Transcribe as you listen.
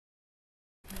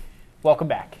Welcome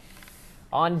back.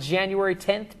 On January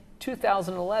 10th,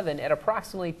 2011, at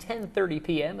approximately 10:30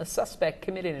 p.m., a suspect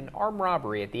committed an armed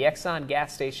robbery at the Exxon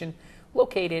gas station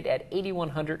located at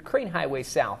 8100 Crane Highway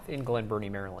South in Glen Burnie,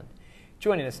 Maryland.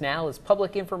 Joining us now is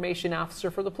Public Information Officer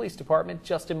for the Police Department,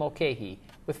 Justin Mulcahy,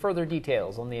 with further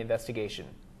details on the investigation.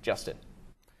 Justin.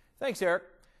 Thanks, Eric.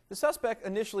 The suspect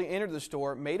initially entered the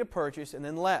store, made a purchase, and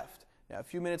then left. Now, a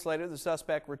few minutes later, the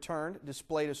suspect returned,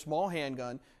 displayed a small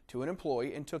handgun to an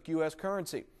employee, and took U.S.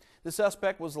 currency. The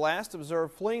suspect was last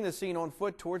observed fleeing the scene on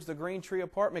foot towards the Green Tree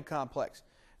apartment complex.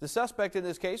 The suspect in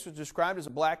this case was described as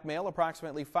a black male,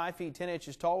 approximately 5 feet 10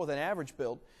 inches tall with an average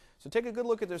build. So take a good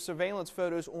look at the surveillance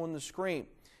photos on the screen.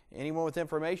 Anyone with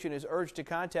information is urged to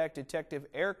contact Detective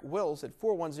Eric Wills at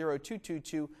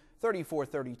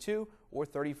 410-222-3432 or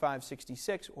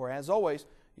 3566, or as always,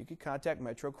 you can contact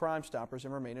Metro Crime Stoppers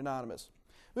and remain anonymous.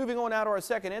 Moving on now to our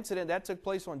second incident. That took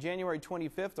place on January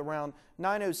 25th around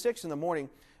 9:06 in the morning.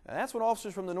 And that's when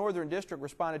officers from the Northern District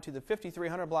responded to the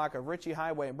 5300 block of Ritchie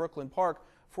Highway in Brooklyn Park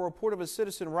for a report of a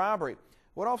citizen robbery.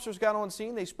 When officers got on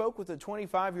scene, they spoke with a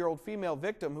 25-year-old female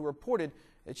victim who reported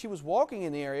that she was walking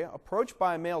in the area, approached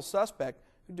by a male suspect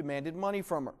who demanded money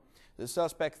from her. The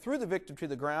suspect threw the victim to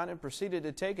the ground and proceeded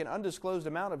to take an undisclosed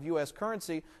amount of U.S.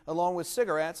 currency along with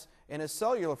cigarettes and a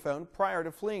cellular phone prior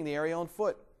to fleeing the area on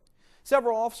foot.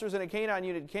 Several officers and a canine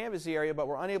unit canvassed the area but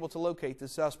were unable to locate the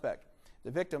suspect.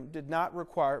 The victim did not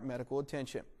require medical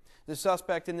attention. The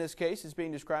suspect in this case is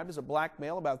being described as a black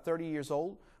male about 30 years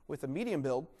old with a medium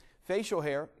build, facial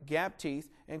hair, gap teeth,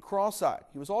 and cross-eyed.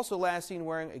 He was also last seen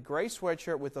wearing a gray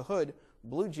sweatshirt with a hood,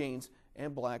 blue jeans,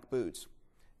 and black boots.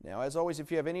 Now, as always,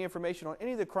 if you have any information on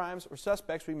any of the crimes or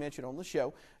suspects we mentioned on the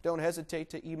show, don't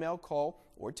hesitate to email, call,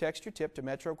 or text your tip to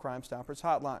Metro Crime Stoppers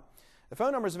hotline. The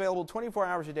phone number is available 24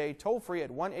 hours a day, toll-free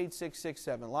at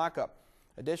 1-866-7-LOCK-UP.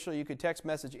 Additionally, you can text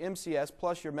message MCS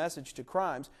plus your message to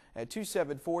crimes at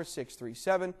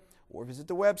 274-637 or visit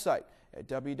the website at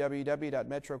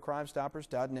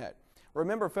www.metrocrimestoppers.net.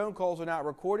 Remember, phone calls are not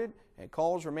recorded and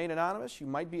calls remain anonymous. You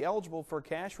might be eligible for a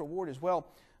cash reward as well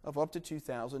of up to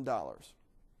 $2,000.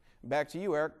 Back to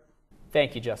you, Eric.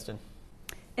 Thank you, Justin.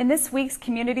 In this week's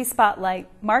Community Spotlight,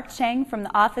 Mark Chang from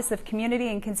the Office of Community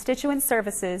and Constituent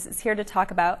Services is here to talk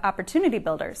about Opportunity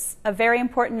Builders, a very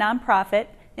important nonprofit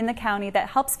in the county that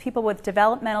helps people with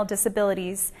developmental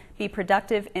disabilities be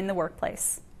productive in the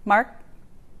workplace. Mark?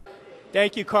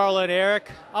 Thank you, Carla and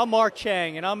Eric. I'm Mark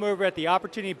Chang, and I'm over at the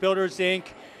Opportunity Builders, Inc.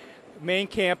 main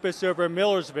campus over in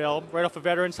Millersville, right off of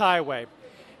Veterans Highway.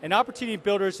 And Opportunity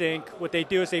Builders, Inc., what they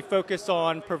do is they focus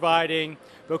on providing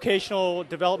vocational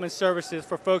development services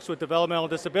for folks with developmental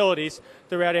disabilities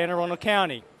throughout Anne Arundel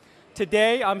County.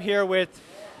 Today, I'm here with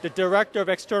the Director of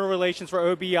External Relations for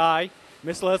OBI,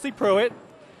 Ms. Leslie Pruitt,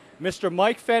 Mr.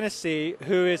 Mike Fennessy,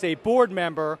 who is a board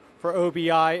member for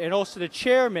OBI and also the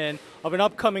chairman of an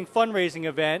upcoming fundraising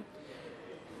event,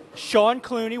 Sean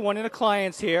Clooney, one of the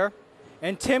clients here,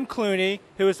 and Tim Clooney,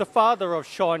 who is the father of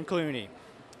Sean Clooney.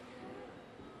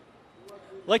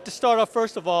 I'd like to start off,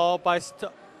 first of all, by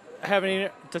having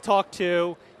to talk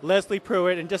to Leslie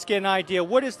Pruitt and just get an idea,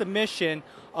 what is the mission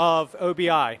of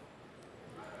OBI?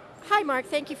 Hi, Mark.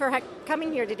 Thank you for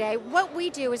coming here today. What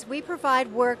we do is we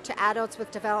provide work to adults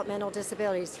with developmental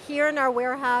disabilities. Here in our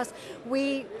warehouse,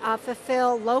 we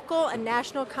fulfill local and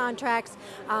national contracts,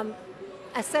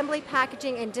 assembly,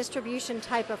 packaging, and distribution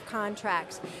type of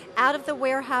contracts. Out of the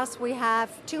warehouse, we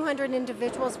have 200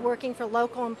 individuals working for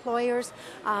local employers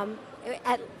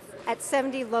at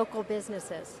 70 local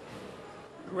businesses.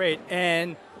 Great.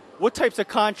 And what types of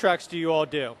contracts do you all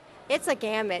do? It's a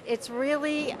gamut. It's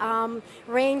really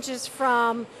ranges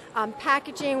from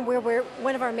packaging, where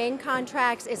one of our main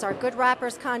contracts is our Good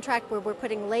Wrappers contract, where we're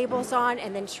putting labels on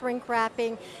and then shrink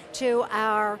wrapping, to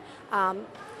our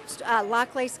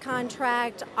lock lace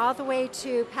contract, all the way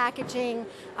to packaging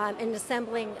and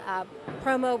assembling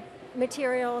promo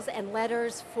materials and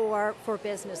letters for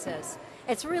businesses.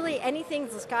 It's really anything.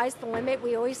 The sky's the limit.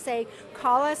 We always say,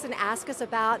 call us and ask us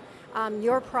about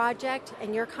your project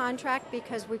and your contract,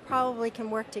 because we probably can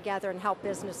work together and help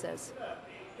businesses.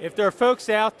 If there are folks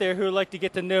out there who would like to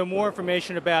get to know more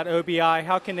information about OBI,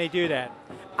 how can they do that?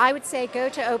 I would say go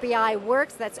to OBI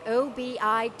Works, that's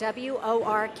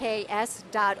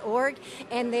OBIWORKS.org,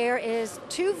 and there is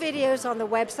 2 videos on the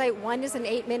website. One is an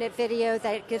 8-minute video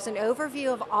that gives an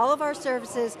overview of all of our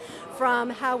services,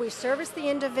 from how we service the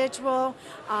individual.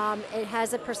 It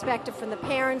has a perspective from the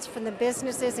parents, from the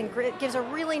businesses, and it gives a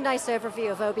really nice overview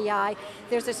of OBI.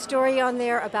 There's a story on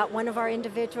there about one of our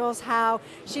individuals, how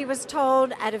she was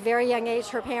told at a very young age,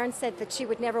 her parents said that she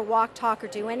would never walk, talk, or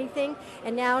do anything,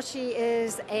 and now she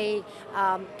is a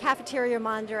cafeteria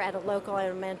monitor at a local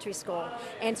elementary school.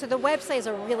 And so the website is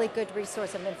a really good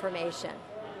resource of information.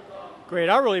 Great.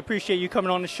 I really appreciate you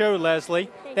coming on the show, Leslie.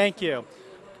 Thank you.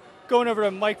 Going over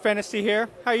to Mike Fennessy here.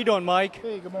 How you doing, Mike?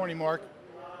 Hey, good morning, Mark.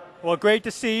 Well, great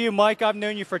to see you, Mike. I've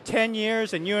known you for 10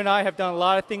 years, and you and I have done a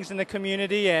lot of things in the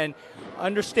community, and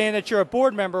understand that you're a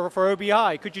board member for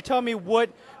OBI. Could you tell me what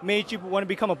made you want to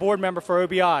become a board member for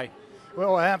OBI?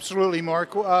 Well, absolutely,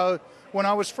 Mark. When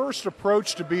I was first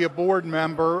approached to be a board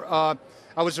member, I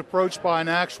was approached by an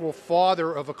actual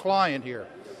father of a client here.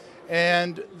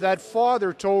 And that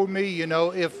father told me, you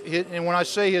know, and when I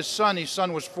say his son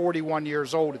was 41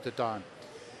 years old at the time.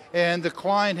 And the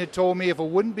client had told me if it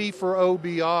wouldn't be for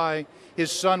OBI,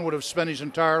 his son would have spent his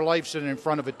entire life sitting in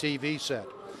front of a TV set.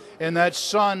 And that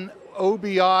son,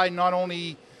 OBI, not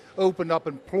only opened up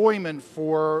employment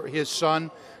for his son,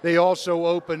 they also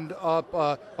opened up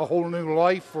a whole new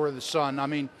life for the son. I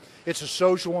mean, it's a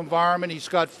social environment. He's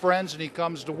got friends and he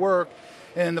comes to work.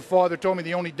 And the father told me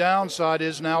the only downside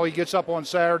is now he gets up on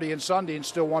Saturday and Sunday and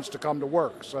still wants to come to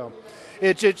work. So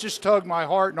it just tugged my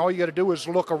heart, and all you got to do is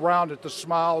look around at the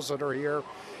smiles that are here,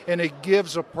 and it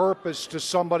gives a purpose to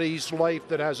somebody's life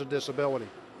that has a disability.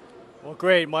 Well,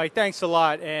 great, Mike. Thanks a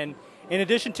lot. And in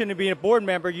addition to being a board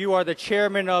member, you are the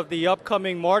chairman of the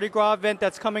upcoming Mardi Gras event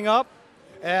that's coming up?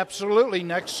 Absolutely,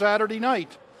 next Saturday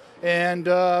night. And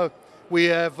we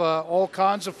have all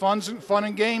kinds of fun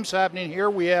and games happening here.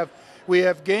 We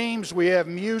have games, we have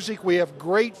music, we have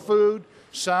great food,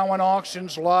 silent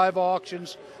auctions, live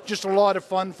auctions, just a lot of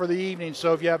fun for the evening.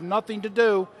 So if you have nothing to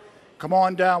do, come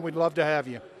on down. We'd love to have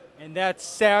you. And that's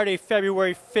Saturday,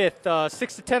 February 5th,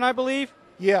 6 to 10, I believe?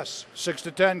 Yes, 6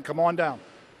 to 10. Come on down.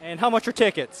 And how much are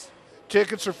tickets?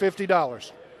 Tickets are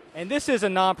 $50. And this is a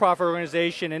nonprofit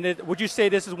organization, and would you say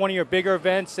this is one of your bigger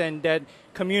events and that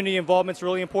community involvement is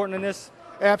really important in this?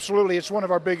 Absolutely. It's one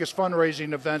of our biggest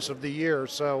fundraising events of the year,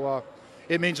 so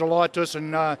it means a lot to us,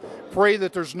 and pray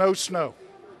that there's no snow.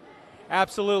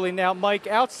 Absolutely. Now, Mike,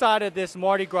 outside of this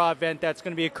Mardi Gras event that's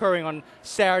going to be occurring on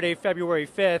Saturday, February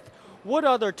 5th, what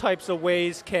other types of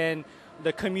ways can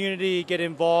the community get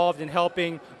involved in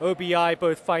helping OBI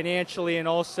both financially and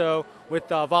also with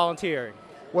volunteering?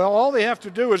 Well, all they have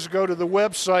to do is go to the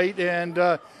website,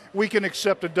 and we can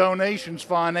accept the donations,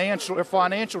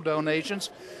 financial donations.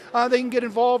 They can get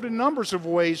involved in numbers of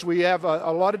ways. We have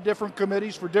a lot of different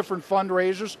committees for different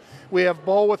fundraisers. We have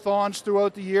bowl-a-thons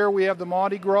throughout the year. We have the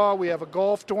Mardi Gras. We have a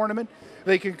golf tournament.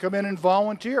 They can come in and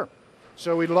volunteer.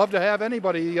 So we'd love to have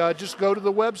anybody. Just go to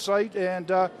the website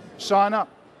and sign up.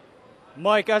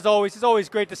 Mike, as always, it's always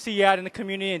great to see you out in the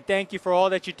community, and thank you for all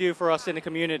that you do for us in the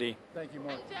community. Thank you,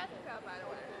 Mark.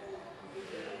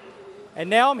 And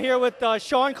now I'm here with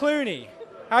Sean Clooney.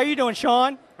 How are you doing,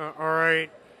 Sean? All right.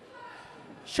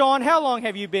 Sean, how long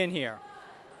have you been here?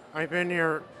 I've been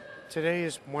here, today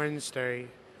is Wednesday,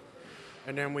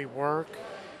 and then we work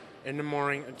in the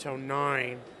morning until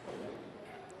 9,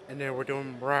 and then we're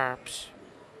doing wraps,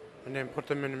 and then put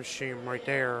them in the machine right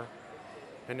there,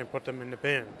 and then put them in the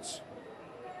bins.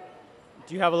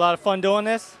 Do you have a lot of fun doing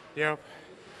this? Yep.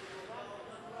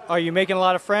 Are you making a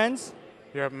lot of friends?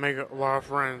 Yep, make a lot of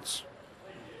friends.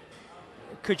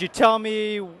 Could you tell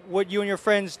me what you and your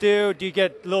friends do? Do you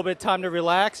get a little bit of time to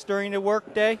relax during the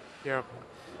work day? Yep.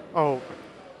 Oh,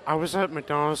 I was at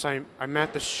McDonald's. I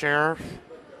met the sheriff,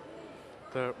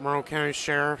 the Monroe County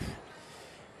Sheriff,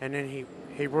 and then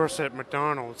he works at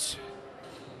McDonald's.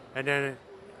 And then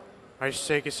I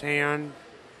shake his hand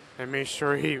and make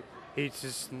sure he eats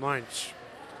his lunch.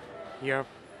 Yep.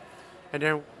 And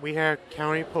then we have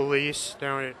county police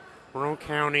down at Monroe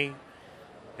County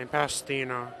and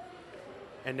Pasadena.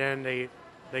 And then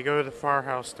they go to the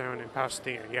firehouse down in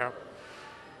Pasadena, yep.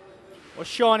 Well,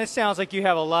 Sean, it sounds like you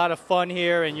have a lot of fun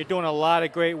here, and you're doing a lot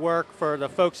of great work for the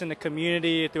folks in the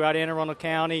community throughout Anne Arundel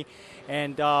County.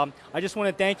 And I just want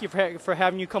to thank you for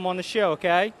having you come on the show,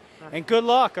 okay? And good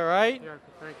luck, all right? Yeah,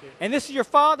 thank you. And this is your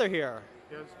father here.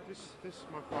 Yes, this is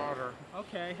my father.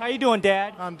 Okay. How you doing,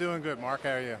 Dad? I'm doing good, Mark.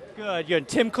 How are you? Good. You're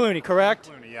Tim Clooney, correct?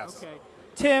 Clooney, yes. Okay.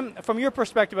 Tim, from your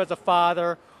perspective as a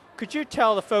father, could you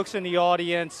tell the folks in the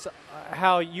audience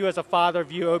how you as a father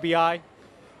view OBI?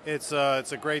 It's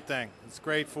a great thing. It's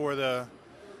great for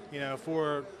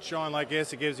for Sean like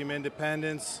this. It gives him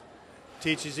independence,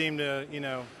 teaches him to,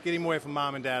 get him away from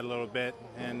mom and dad a little bit,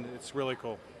 and it's really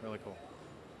cool, really cool.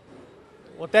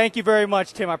 Well, thank you very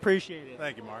much, Tim. I appreciate it.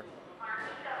 Thank you, Mark.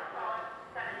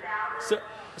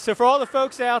 So for all the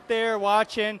folks out there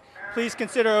watching, please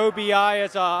consider OBI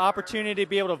as an opportunity to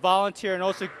be able to volunteer and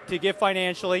also to give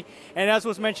financially. And as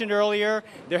was mentioned earlier,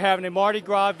 they're having a Mardi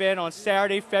Gras event on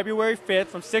Saturday, February 5th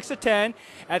from 6 to 10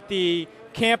 at the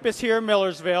campus here in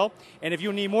Millersville. And if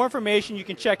you need more information, you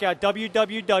can check out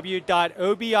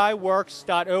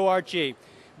www.obiworks.org.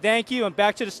 Thank you, and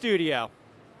back to the studio.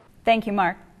 Thank you,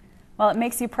 Mark. Well, it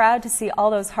makes you proud to see all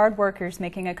those hard workers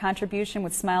making a contribution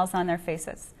with smiles on their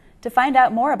faces. To find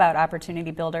out more about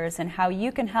Opportunity Builders and how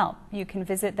you can help, you can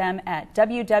visit them at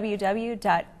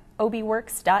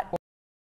www.obiworks.org.